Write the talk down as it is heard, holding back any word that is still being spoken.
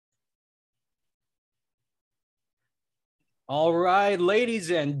All right,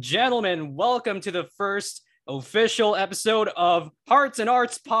 ladies and gentlemen, welcome to the first official episode of Hearts and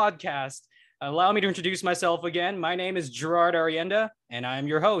Arts podcast. Allow me to introduce myself again. My name is Gerard Arienda, and I am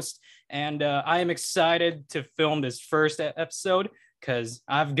your host. And I am excited to film this first episode because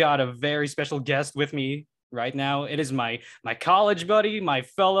I've got a very special guest with me right now. It is my college buddy, my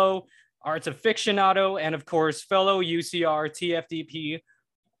fellow arts aficionado, and of course, fellow UCR TFDP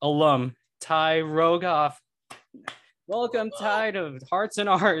alum, Ty Rogoff. Welcome, Ty, to Hearts and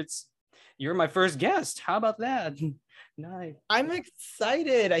Arts. You're my first guest. How about that? Nice. I'm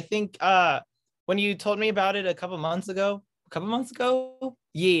excited. I think when you told me about it a couple months ago,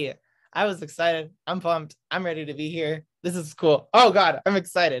 yeah, I was excited. I'm pumped. I'm ready to be here. This is cool. Oh God, I'm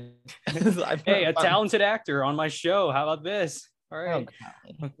excited. Hey, a talented actor on my show. How about this? All right.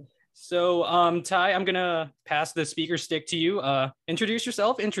 Oh, so, Ty, I'm gonna pass the speaker stick to you. Introduce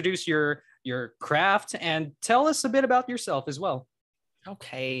yourself. Introduce your craft, and tell us a bit about yourself as well.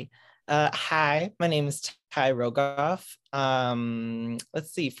 Okay. Hi, my name is Ty Rogoff.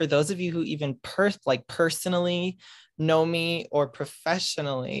 Let's see. For those of you who even personally know me or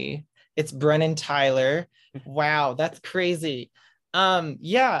professionally, it's Brennan Tyler. Wow, that's crazy.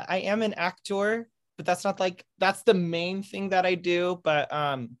 Yeah, I am an actor, but that's the main thing that I do. But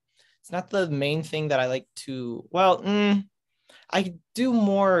it's not the main thing that I like to. I do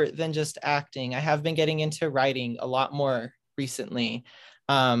more than just acting. I have been getting into writing a lot more recently.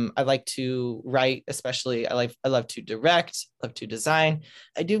 I like to write, especially I love to direct, love to design.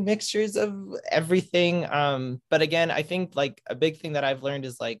 I do mixtures of everything. But again, I think like a big thing that I've learned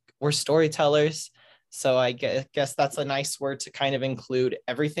is like we're storytellers. So I guess that's a nice word to kind of include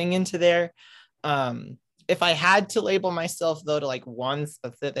everything into there. If I had to label myself though to like one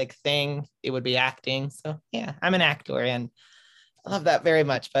specific thing, it would be acting. So yeah, I'm an actor and I love that very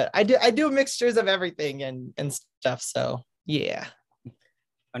much. But I do mixtures of everything and stuff. So yeah.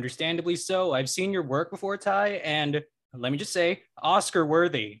 Understandably so. I've seen your work before, Ty, and let me just say, Oscar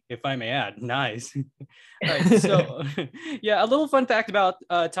worthy, if I may add. Nice. All right. So yeah, a little fun fact about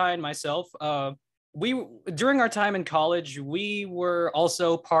Ty and myself. We during our time in college, we were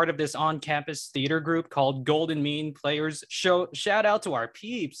also part of this on-campus theater group called Golden Mean Players. Shout out to our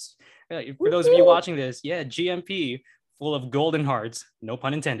peeps. For those of you watching this, yeah, GMP, full of golden hearts, no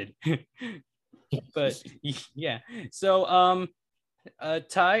pun intended. But yeah, so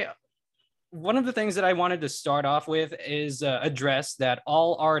Ty, one of the things that I wanted to start off with is address that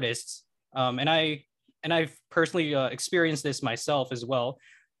all artists, and I've personally experienced this myself as well.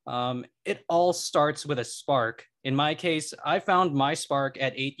 It all starts with a spark. In my case, I found my spark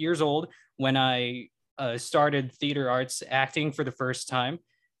at 8 years old when I started theater arts acting for the first time,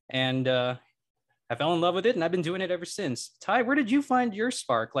 and I fell in love with it, and I've been doing it ever since. Ty, where did you find your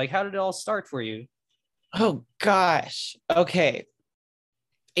spark? Like, how did it all start for you? Oh gosh. Okay.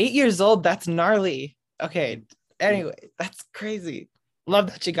 8 years old, that's gnarly. Okay. Anyway, that's crazy. Love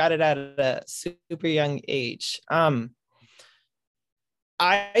that you got it at a super young age.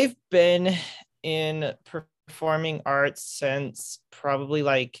 I've been in performing arts since probably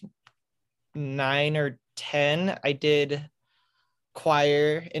like 9 or 10. I did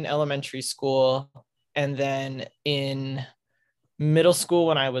choir in elementary school, and then in middle school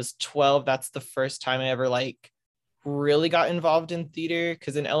when I was 12, that's the first time I ever like really got involved in theater,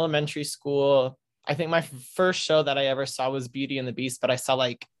 because in elementary school, I think my first show that I ever saw was Beauty and the Beast, but I saw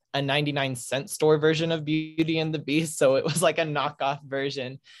like a 99-cent store version of Beauty and the Beast, so it was like a knockoff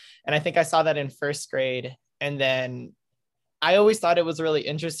version. And I think I saw that in first grade, and then I always thought it was really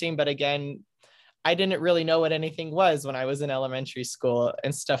interesting, but again, I didn't really know what anything was when I was in elementary school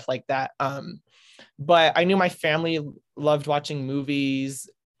and stuff like that. But I knew my family loved watching movies.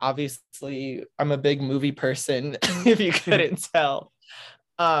 Obviously, I'm a big movie person, if you couldn't tell.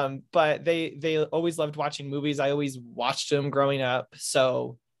 But they always loved watching movies. I always watched them growing up.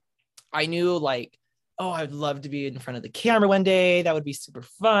 So I knew like, oh, I'd love to be in front of the camera one day. That would be super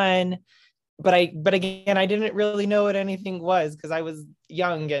fun. But again, I didn't really know what anything was because I was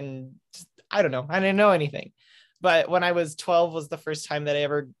young and just, I don't know. I didn't know anything. But when I was 12 was the first time that I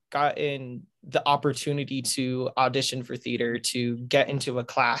ever got in the opportunity to audition for theater, to get into a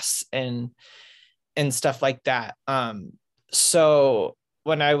class and stuff like that. So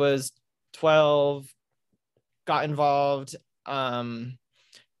when I was 12, got involved, and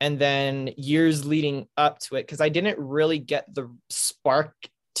then years leading up to it, because I didn't really get the spark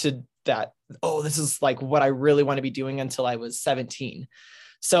to that, oh, this is like what I really want to be doing, until I was 17.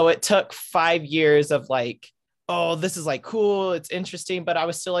 So it took 5 years of like, oh, this is like cool, it's interesting, but I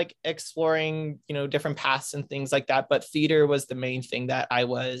was still like exploring, different paths and things like that. But theater was the main thing that I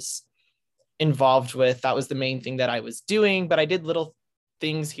was involved with. That was the main thing that I was doing, but I did little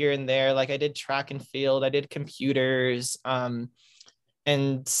things here and there. Like I did track and field, I did computers, and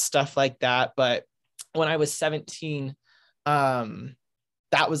stuff like that. But when I was 17,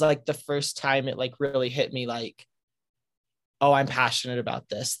 that was like the first time it like really hit me like, oh, I'm passionate about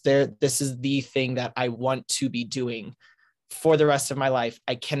this. This is the thing that I want to be doing for the rest of my life.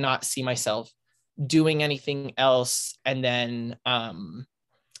 I cannot see myself doing anything else. And then the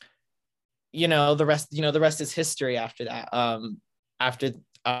rest is history after that. After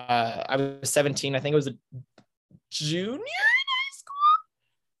I was 17, I think it was a junior in high school.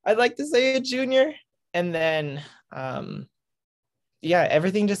 I'd like to say a junior. And then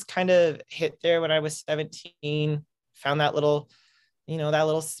everything just kind of hit there when I was 17. Found that little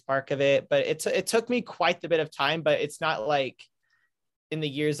spark of it. But it took me quite a bit of time, but it's not like in the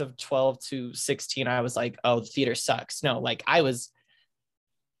years of 12 to 16, I was like, oh, theater sucks. No, like I was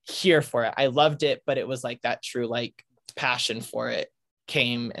here for it. I loved it, but it was like that true like passion for it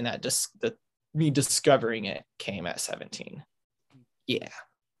came, and that just me discovering it came at 17. Yeah.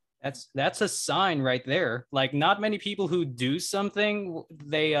 That's a sign right there. Like not many people who do something,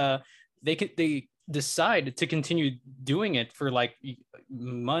 they decide to continue doing it for like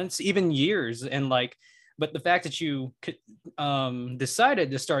months, even years, and like, but the fact that you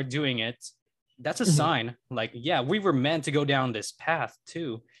decided to start doing it, that's a sign. Like, yeah, we were meant to go down this path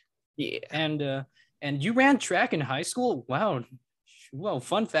too. Yeah. And you ran track in high school. Wow. Well,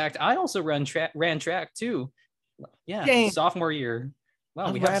 fun fact, I also ran track too. Yeah. Dang. Sophomore year.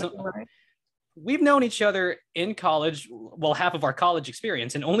 Wow, Right. We've known each other in college, well, half of our college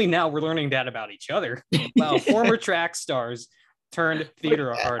experience, and only now we're learning that about each other. Wow, former track stars turned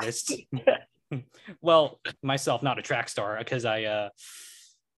theater artists. Well, myself, not a track star, because I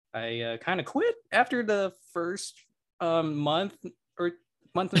kind of quit after the first month or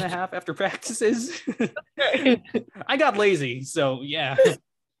month and a half after practices. I got lazy, so yeah.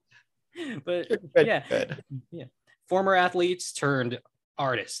 But good. Yeah, former athletes turned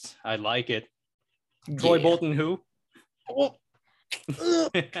artists. I like it. Troy Bolton, who?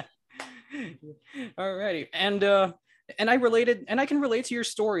 Alrighty, and I can relate to your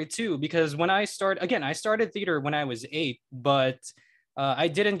story too, because when I started theater when I was 8, but I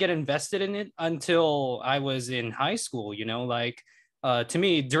didn't get invested in it until I was in high school. Like to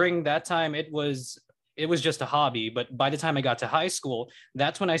me during that time it was just a hobby, but by the time I got to high school,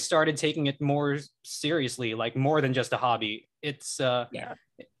 that's when I started taking it more seriously, like more than just a hobby.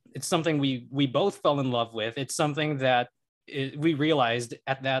 It's something we both fell in love with. It's something that we realized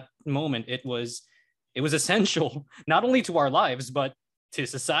at that moment it was essential, not only to our lives, but to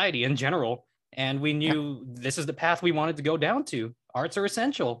society in general. And we knew this is the path we wanted to go down to. Arts are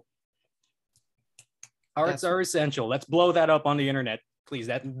essential. Arts are essential. Let's blow that up on the internet, please.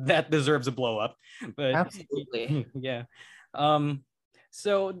 That deserves a blow up. But absolutely. Yeah.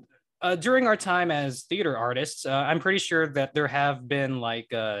 So during our time as theater artists, I'm pretty sure that there have been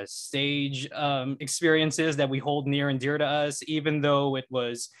like stage experiences that we hold near and dear to us, even though it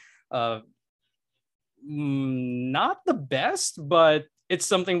was not the best, but it's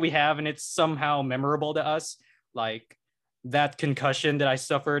something we have and it's somehow memorable to us. Like that concussion that I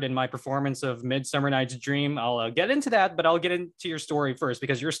suffered in my performance of Midsummer Night's Dream. I'll get into that, but I'll get into your story first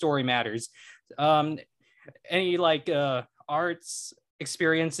because your story matters. Any like arts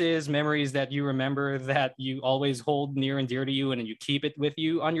experiences, memories that you remember that you always hold near and dear to you and you keep it with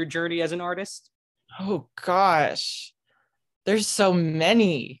you on your journey as an artist? Oh gosh, there's so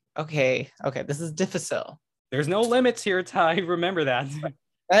many. Okay, this is difficult. There's no limits here, Ty. Remember that.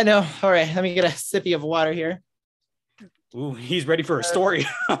 I know. All right, let me get a sippy of water here. Ooh, he's ready for a story.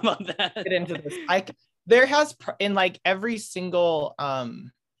 How about that? Get into this. There has in like every single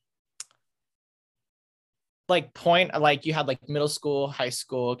like point, like you had like middle school, high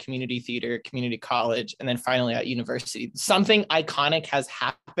school, community theater, community college, and then finally at university, something iconic has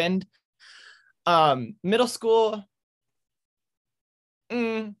happened. Middle school,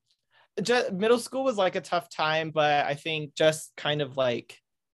 middle school was like a tough time, but I think just kind of like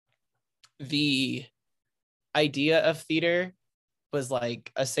the idea of theater was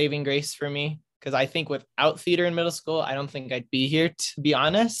like a saving grace for me, because I think without theater in middle school, I don't think I'd be here, to be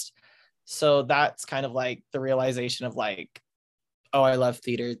honest. So that's kind of like the realization of like, oh, I love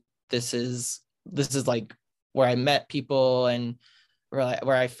theater. This is like where I met people and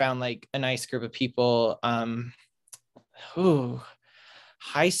where I found like a nice group of people.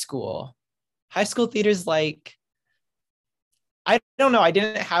 High school theater's like, I don't know. I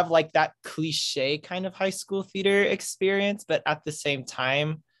didn't have like that cliche kind of high school theater experience, but at the same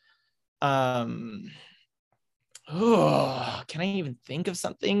time, Oh, can I even think of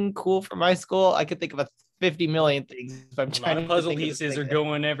something cool from my school? I could think of 50 million things if I'm A lot of trying to puzzle think of pieces the are thing.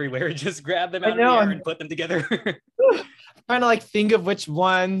 going everywhere. Just grab them I out of the know. air I'm and put them together. trying to like think of which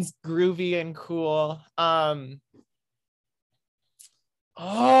one's groovy and cool.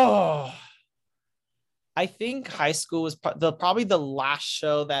 Oh, I think high school was probably the last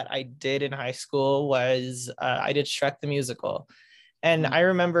show that I did in high school was I did Shrek the Musical. And I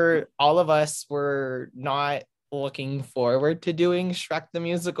remember all of us were not looking forward to doing Shrek the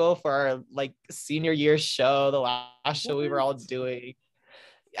Musical for our like senior year show, the last show we were all doing.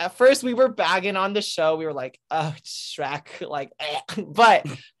 At first we were bagging on the show. We were like, oh, Shrek, like, eh.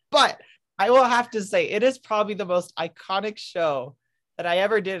 but I will have to say it is probably the most iconic show that I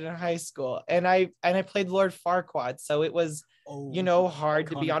ever did in high school. And I played Lord Farquaad. So it was, Oh, hard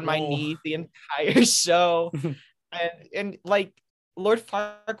to be iconic on my role. knees the entire show. And like Lord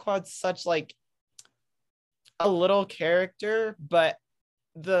Farquaad's such like a little character, but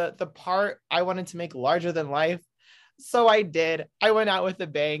the part I wanted to make larger than life. So I did. I went out with a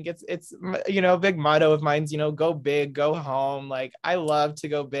bang. It's a big motto of mine's, go big, go home. Like I love to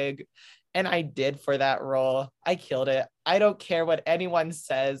go big. And I did for that role. I killed it. I don't care what anyone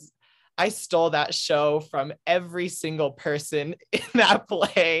says. I stole that show from every single person in that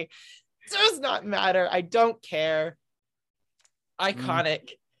play. It does not matter. I don't care.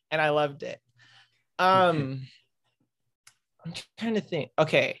 Iconic. And I loved it. I'm trying to think.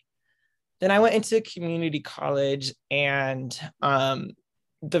 Okay. Then I went into community college, and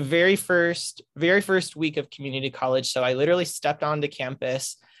the very first week of community college, so I literally stepped onto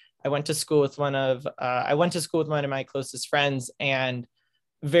campus. I went to school with one of my closest friends, and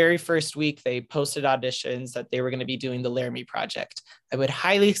very first week they posted auditions that they were going to be doing the Laramie Project. I would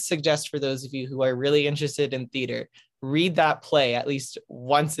highly suggest for those of you who are really interested in theater, read that play at least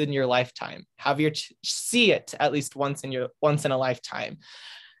once in your lifetime. See it at least once in a lifetime.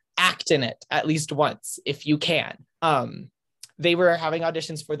 Act in it at least once if you can. They were having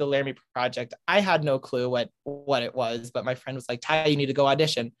auditions for the Laramie Project. I had no clue what it was, but my friend was like, Ty, you need to go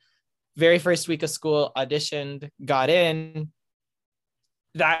audition. Very first week of school, auditioned, got in.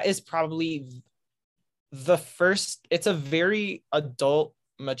 That is probably the first, it's a very adult,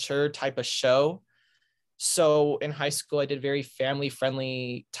 mature type of show. So in high school, I did very family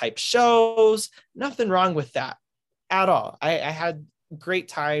friendly type shows. Nothing wrong with that at all. I had great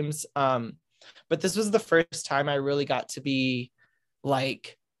times. But this was the first time I really got to be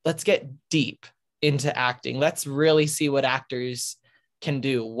like, let's get deep into acting. Let's really see what actors can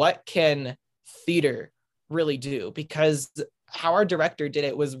do. What can theater really do? Because how our director did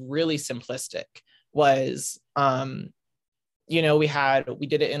it was really simplistic. We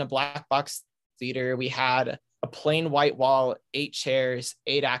did it in a black box theater. We had a plain white wall, 8 chairs,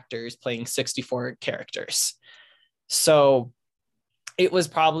 8 actors playing 64 characters. So it was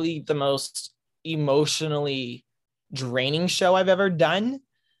probably the most emotionally draining show I've ever done,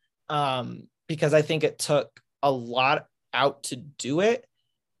 because I think it took a lot out to do it.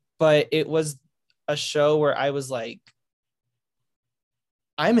 But it was a show where I was like,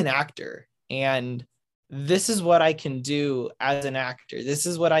 I'm an actor, and this is what I can do as an actor. This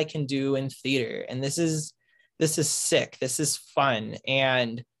is what I can do in theater, and this is sick. This is fun.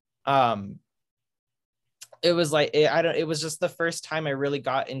 And it was like it was just the first time I really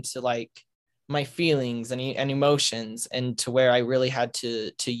got into like my feelings and emotions, and to where I really had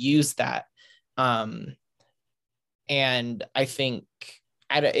to use that. And I think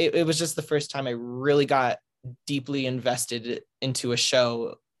it was just the first time I really got deeply invested into a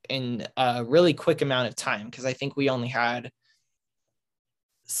show in a really quick amount of time, because I think we only had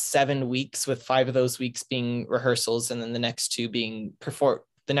 7 weeks, with 5 of those weeks being rehearsals and then the next 2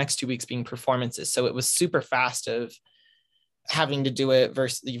 weeks being performances. So it was super fast of having to do it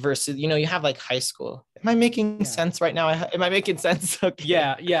versus you have like high school. Am I making sense right now? Am I making sense? Okay.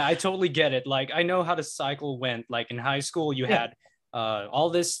 Yeah, I totally get it. Like, I know how the cycle went. Like in high school, you had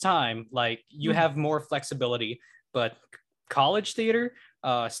all this time, like you have more flexibility, but college theater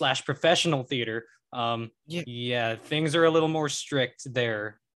slash professional theater, things are a little more strict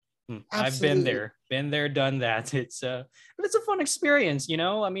there. I've been there, done that. But it's a fun experience,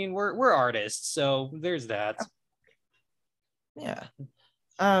 I mean, we're artists, so there's that. Yeah.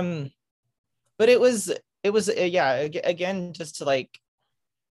 But it was again, just to like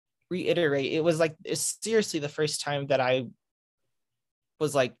reiterate, it was like, it's seriously the first time that I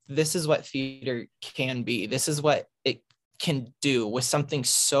was like, this is what theater can be. This is what it can do with something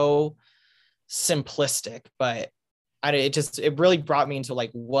so simplistic, but it really brought me into like,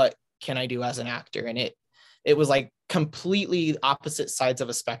 what can I do as an actor? And it was like completely opposite sides of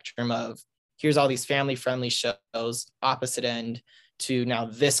a spectrum of here's all these family friendly shows, opposite end to now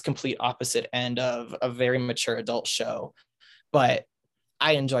this complete opposite end of a very mature adult show. But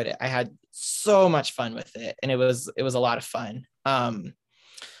I enjoyed it. I had so much fun with it, and it was a lot of fun. And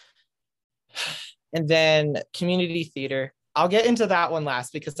then community theater, I'll get into that one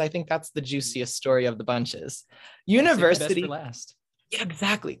last because I think that's the juiciest story of the bunches. University. Best for last. Yeah,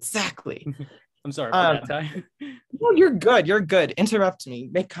 exactly. I'm sorry about that, Ty. No, you're good. Interrupt me.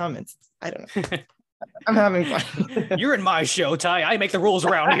 Make comments. I don't know. I'm having fun. You're in my show, Ty. I make the rules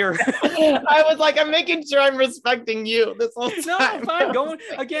around here. I was like, I'm making sure I'm respecting you this whole time. No, fine. Go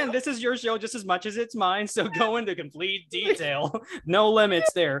again. This is your show just as much as it's mine. So go into complete detail. No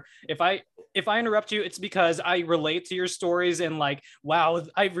limits there. If I interrupt you, it's because I relate to your stories and like, wow,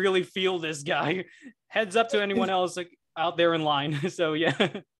 I really feel this guy. Heads up to anyone else like, out there in line. So yeah.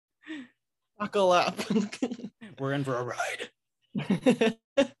 Buckle up. We're in for a ride.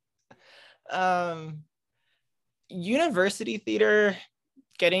 University theater,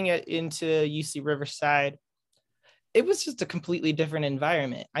 getting it into UC Riverside, it was just a completely different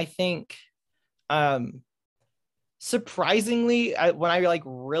environment. I think surprisingly, when I like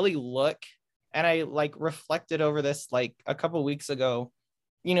really look and I like reflected over this like a couple weeks ago,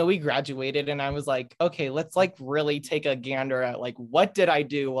 you know, we graduated and I was like, okay, let's like really take a gander at like, what did I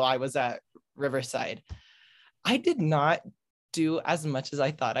do while I was at Riverside? I did not do as much as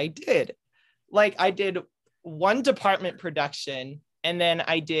I thought I did. Like I did one department production and then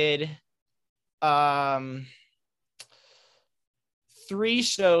I did 3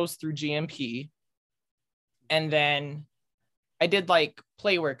 shows through GMP. And then I did like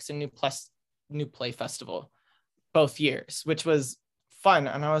Playworks and New Play Festival both years, which was fun.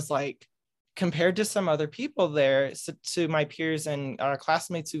 And I was like, compared to some other people there, so to my peers and our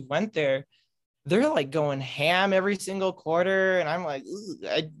classmates who went there, they're like going ham every single quarter. And I'm like,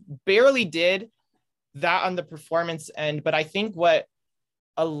 I barely did that on the performance end. But I think what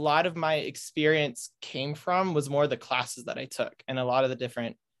a lot of my experience came from was more the classes that I took and a lot of the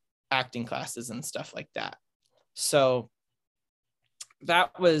different acting classes and stuff like that. So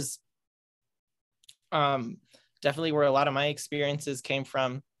that was definitely where a lot of my experiences came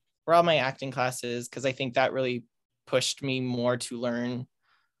from, were all my acting classes, because I think that really pushed me more to learn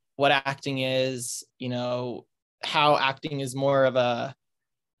what acting is, you know, how acting is more of a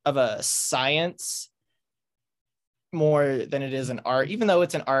science more than it is an art, even though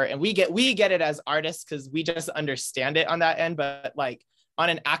it's an art and we get it as artists because we just understand it on that end. But like on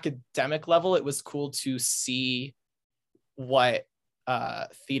an academic level, it was cool to see what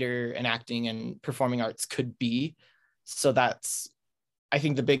theater and acting and performing arts could be. So that's, I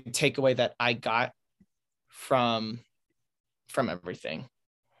think, the big takeaway that I got from everything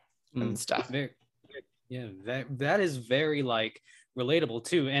and stuff. Yeah, that is very like relatable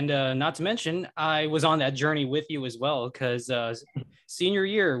too. And not to mention, I was on that journey with you as well, because senior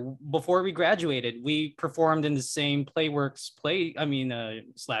year, before we graduated, we performed in the same Playworks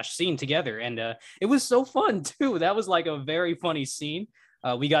slash scene together. And it was so fun too. That was like a very funny scene.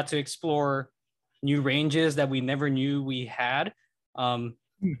 We got to explore new ranges that we never knew we had.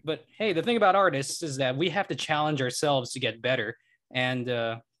 But hey, the thing about artists is that we have to challenge ourselves to get better. And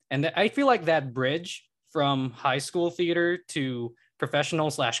I feel like that bridge from high school theater to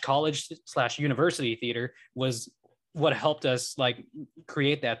professional / college / university theater was what helped us like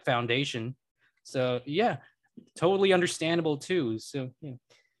create that foundation. So yeah, totally understandable too. So yeah.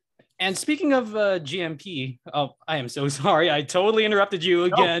 And speaking of GMP, oh, I am so sorry. I totally interrupted you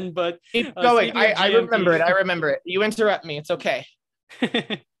again, no, but keep going. I remember it. I remember it. You interrupt me. It's okay.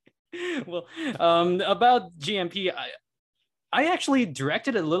 Well, about GMP, I actually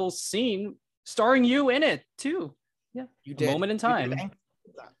directed a little scene starring you in it too. Yeah, you did. A moment in time.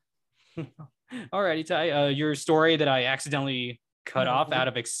 Alrighty, Ty. Your story that I accidentally cut off out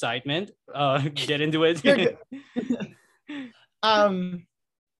of excitement. Get into it.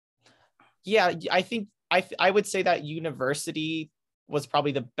 Yeah, I think I would say that university was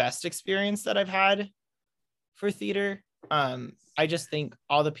probably the best experience that I've had for theater. I just think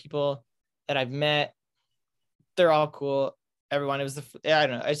all the people that I've met, they're all cool. Everyone, it was I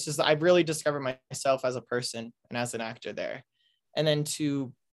don't know. It's just, I really discovered myself as a person and as an actor there. And then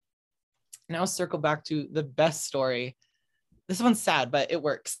to now circle back to the best story. This one's sad, but it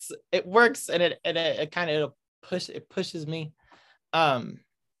works. It works, and it kind of pushes me. I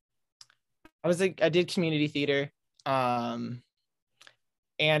did community theater, and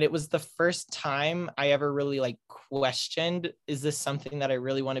it was the first time I ever really like questioned, is this something that I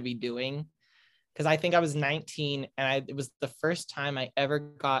really want to be doing? Because I think I was 19 and it was the first time I ever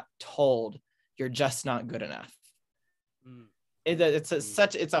got told you're just not good enough.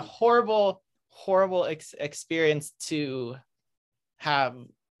 It's a horrible horrible experience to have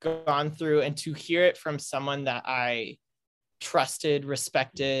gone through, and to hear it from someone that I trusted,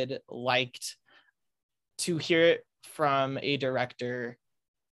 respected, liked, to hear it from a director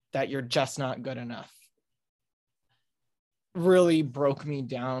that you're just not good enough really broke me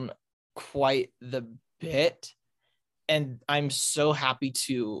down quite the bit. And I'm so happy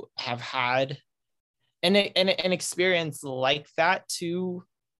to have had an experience like that to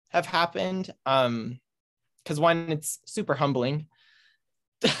have happened. Because one, it's super humbling.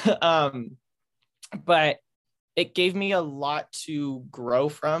 But it gave me a lot to grow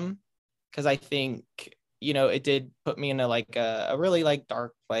from, because I think, you know, it did put me in a really like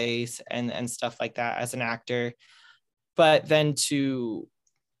dark place and stuff like that as an actor. But then to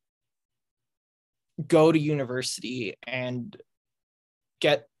go to university and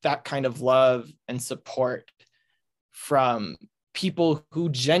get that kind of love and support from people who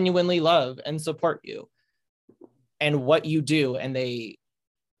genuinely love and support you and what you do, and they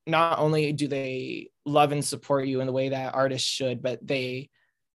not only do they love and support you in the way that artists should, but they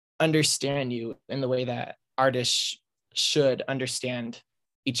understand you in the way that artists should understand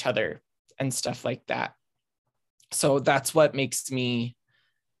each other and stuff like that. So that's what makes me,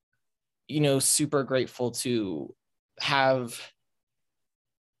 you know, super grateful to have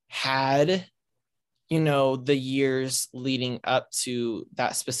had, you know, the years leading up to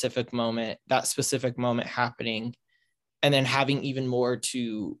that specific moment happening, and then having even more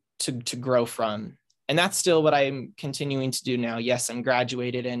to grow from. And that's still what I'm continuing to do now. Yes, I'm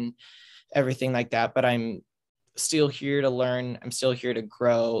graduated and everything like that, but I'm still here to learn. I'm still here to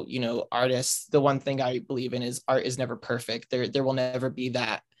grow. You know, artists, the one thing I believe in is art is never perfect. There will never be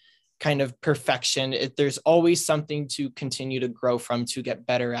that kind of perfection. There's always something to continue to grow from, to get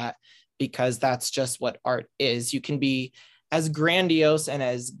better at, because that's just what art is. You can be as grandiose and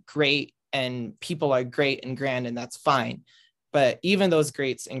as great, and people are great and grand, and that's fine. But even those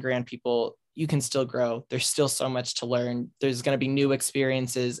greats and grand people, you can still grow. There's still so much to learn. There's going to be new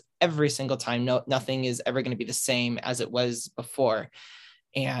experiences every single time. No, nothing is ever going to be the same as it was before.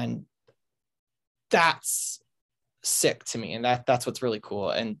 And that's sick to me. And that's what's really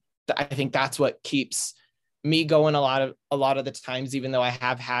cool. And I think that's what keeps me going a lot of the times, even though I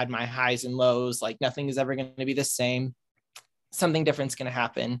have had my highs and lows. Like, nothing is ever going to be the same. Something different's going to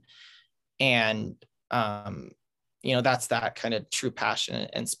happen. And you know, that's that kind of true passion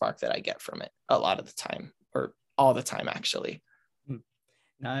and spark that I get from it a lot of the time, or all the time, actually.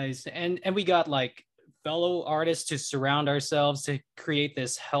 Nice. And we got like fellow artists to surround ourselves to create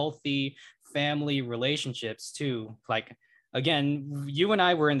this healthy family relationships too. Like, again, you and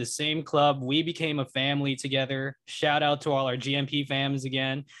I were in the same club. We became a family together. Shout out to all our GMP fams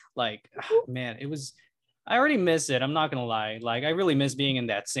again. Like, man, it was, I already miss it. I'm not going to lie. Like, I really miss being in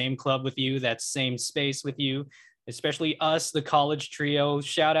that same club with you, that same space with you, especially us, the college trio.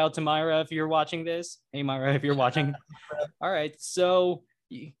 Shout out to Myra if you're watching this. Hey, Myra, if you're watching. All right. So,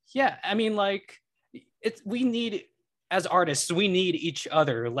 yeah, I mean, like, we need, as artists, we need each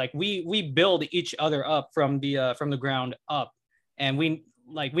other. Like, we build each other up from the ground up, and we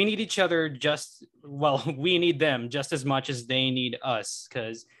need each other just, well, we need them just as much as they need us,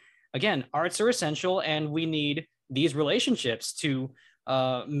 because again, arts are essential, and we need these relationships to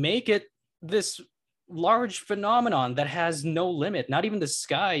make it this large phenomenon that has no limit. Not even the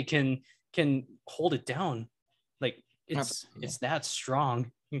sky can hold it down. Like, it's that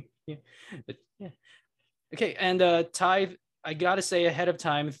strong. But, yeah. Okay, and Ty, I gotta say ahead of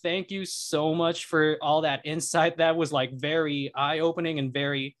time, thank you so much for all that insight. That was like very eye-opening and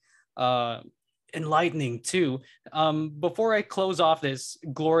very enlightening too. Before I close off this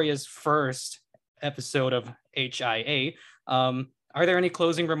glorious first episode of HIA, are there any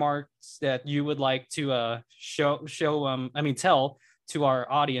closing remarks that you would like to tell to our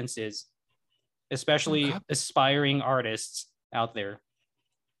audiences, especially aspiring artists out there?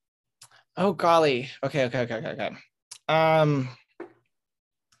 Oh, golly. Okay.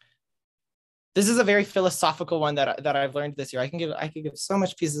 This is a very philosophical one that I've learned this year. I can give so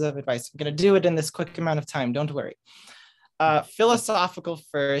much pieces of advice. I'm going to do it in this quick amount of time. Don't worry. Philosophical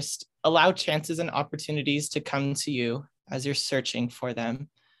first, allow chances and opportunities to come to you as you're searching for them.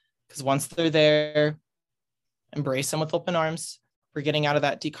 Because once they're there, embrace them with open arms. We're getting out of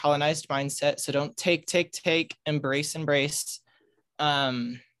that decolonized mindset. So don't take, embrace.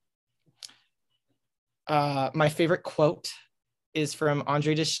 My favorite quote is from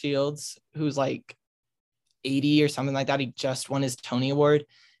Andre de Shields, who's like 80 or something like that. He just won his Tony Award.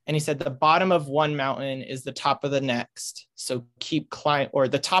 And he said, the bottom of one mountain is the top of the next. So keep climbing, or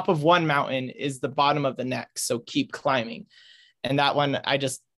the top of one mountain is the bottom of the next. So keep climbing. And that one,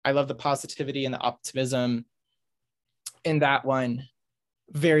 I love the positivity and the optimism in that one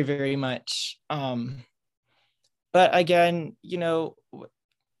very, very much. But again,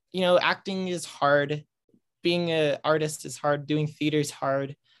 acting is hard. Being an artist is hard. Doing theater is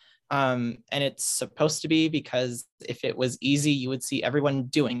hard. And it's supposed to be, because if it was easy, you would see everyone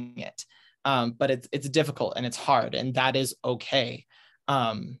doing it. But it's difficult and it's hard, and that is okay.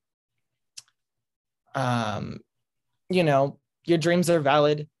 Your dreams are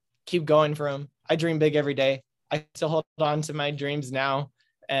valid. Keep going for them. I dream big every day. I still hold on to my dreams now,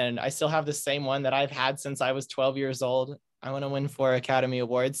 and I still have the same one that I've had since I was 12 years old. I want to win 4 Academy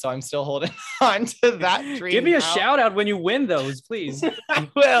Awards, so I'm still holding on to that dream. Give me a shout out when you win those, please. I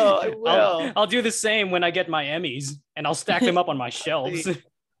will. I'll do the same when I get my Emmys, and I'll stack them up on my shelves.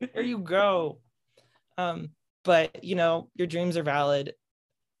 There you go. But your dreams are valid.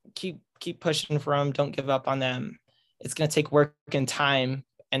 Keep pushing for them. Don't give up on them. It's going to take work and time,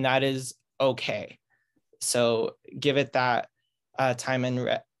 and that is okay. So give it that time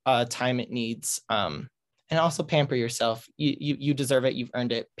it needs. And also pamper yourself. You deserve it. You've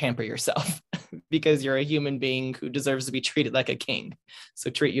earned it. Pamper yourself because you're a human being who deserves to be treated like a king.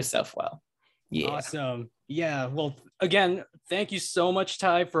 So treat yourself well. Yeah. Awesome. Yeah. Well, again, thank you so much,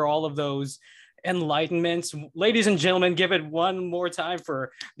 Ty, for all of those enlightenments. Ladies and gentlemen, give it one more time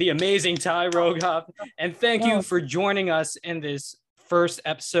for the amazing Ty Rogoff. And thank you for joining us in this first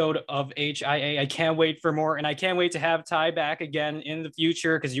episode of HIA. I can't wait for more, and I can't wait to have Ty back again in the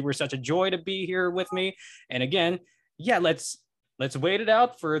future, because you were such a joy to be here with me. And again, yeah, let's wait it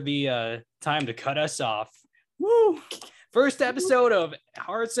out for the time to cut us off. Woo! First episode of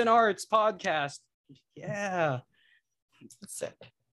Hearts and Arts podcast. Yeah. That's it.